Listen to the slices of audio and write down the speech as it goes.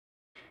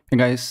Hey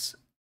guys,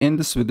 in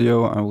this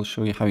video I will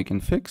show you how you can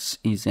fix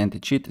Easy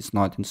Anti-Cheat is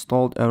not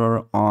installed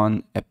error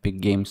on Epic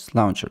Games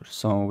Launcher.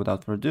 So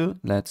without further ado,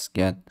 let's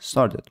get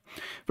started.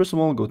 First of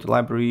all, go to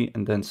library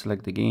and then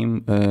select the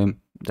game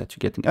that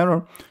you're getting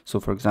error. So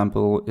for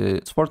example,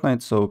 it's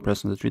Fortnite, so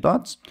press on the three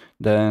dots,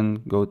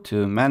 then go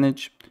to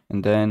manage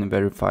and then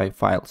verify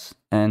files.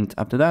 And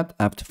after that,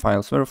 after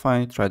files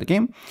verify, try the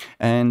game.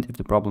 And if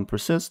the problem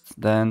persists,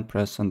 then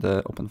press on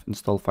the open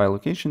install file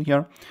location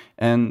here.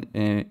 And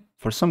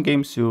for some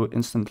games, you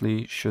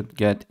instantly should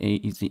get a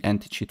Easy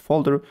Anti-Cheat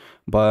folder,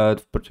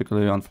 but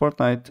particularly on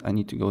Fortnite, I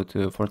need to go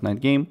to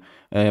Fortnite game,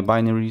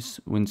 binaries,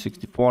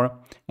 Win64,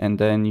 and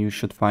then you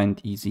should find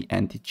Easy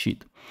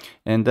Anti-Cheat.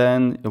 And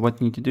then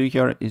what you need to do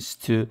here is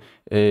to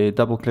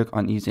double click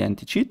on Easy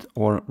Anti-Cheat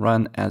or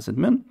run as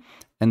admin.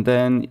 And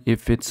then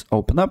if it's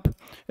open up,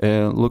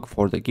 look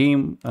for the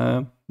game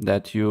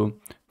that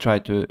you try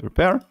to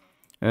repair.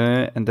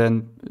 And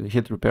then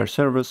hit repair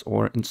service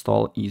or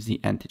install Easy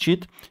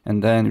Anti-Cheat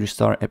and then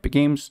restart Epic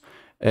Games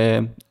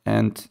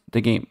and the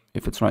game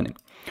if it's running,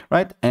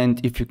 right? And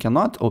if you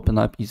cannot open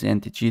up Easy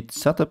Anti-Cheat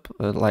setup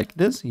like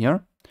this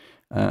here,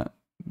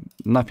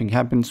 nothing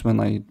happens when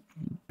I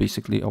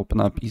basically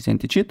open up Easy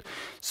Anti-Cheat.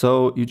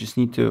 So you just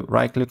need to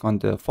right click on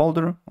the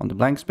folder on the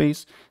blank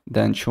space,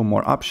 then show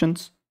more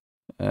options,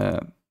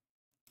 why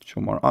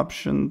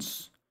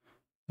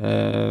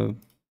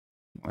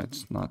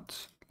it's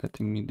not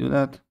letting me do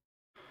that.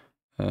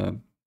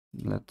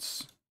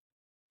 Let's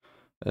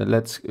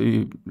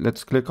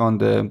click on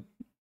the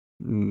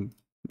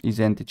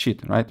Easy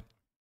Anti-Cheat, right?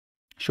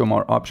 Show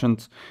more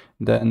options,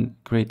 then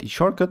create a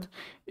shortcut.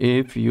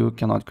 If you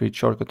cannot create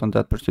shortcut on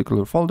that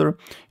particular folder,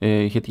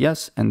 hit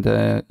yes, and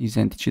the Easy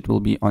Anti-Cheat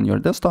will be on your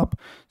desktop.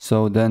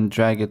 So then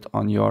drag it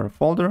on your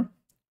folder,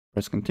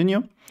 press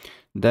continue.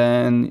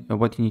 Then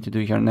what you need to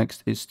do here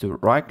next is to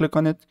right click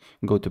on it,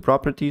 go to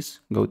properties,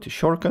 go to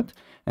shortcut,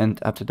 and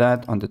after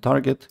that on the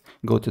target,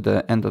 go to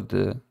the end of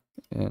the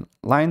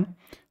line,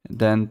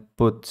 then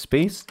put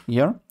space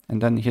here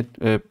and then hit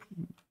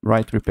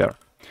right repair,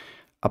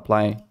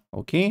 apply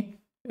OK,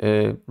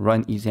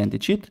 run Easy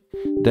Anti-Cheat.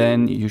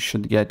 Then you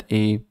should get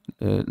a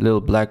little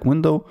black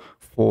window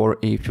for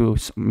a few,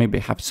 maybe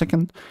half a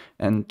second,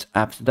 and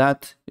after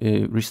that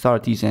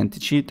restart Easy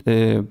Anti-Cheat,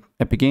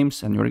 Epic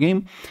Games and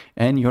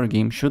your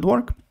game should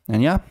work.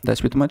 And yeah,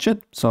 that's pretty much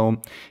it.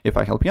 So if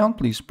I help you out,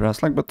 please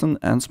press like button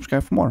and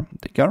subscribe for more.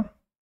 Take care.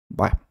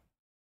 Bye.